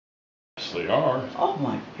Yes, they are. Oh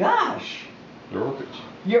my gosh. They're orchids.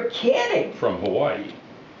 You're kidding. From Hawaii.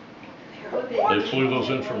 They flew those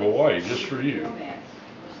in from Hawaii just for you.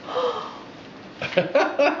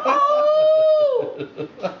 Oh!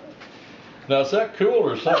 Now, is that cool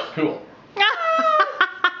or is that cool?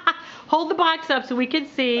 Hold the box up so we can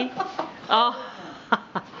see. Oh.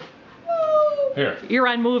 Here. You're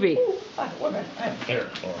on movie. Here.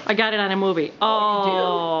 I got it on a movie.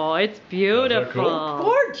 Oh, it's beautiful. Is that cool?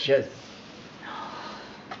 Gorgeous.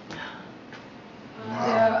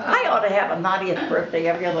 I ought to have a 90th birthday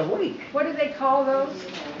every other week. What do they call those?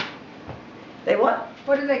 They what?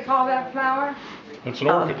 What do they call that flower? It's an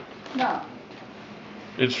orchid. No.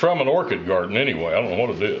 It's from an orchid garden anyway. I don't know what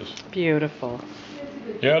it is. Beautiful.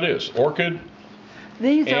 Yeah, it is. Orchid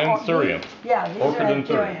These and are thurium. Yeah, these Orchid are and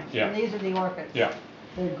thurium. anthuriums, Yeah. and these are the orchids. Yeah.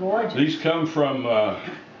 They're gorgeous. These come from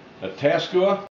Tascua.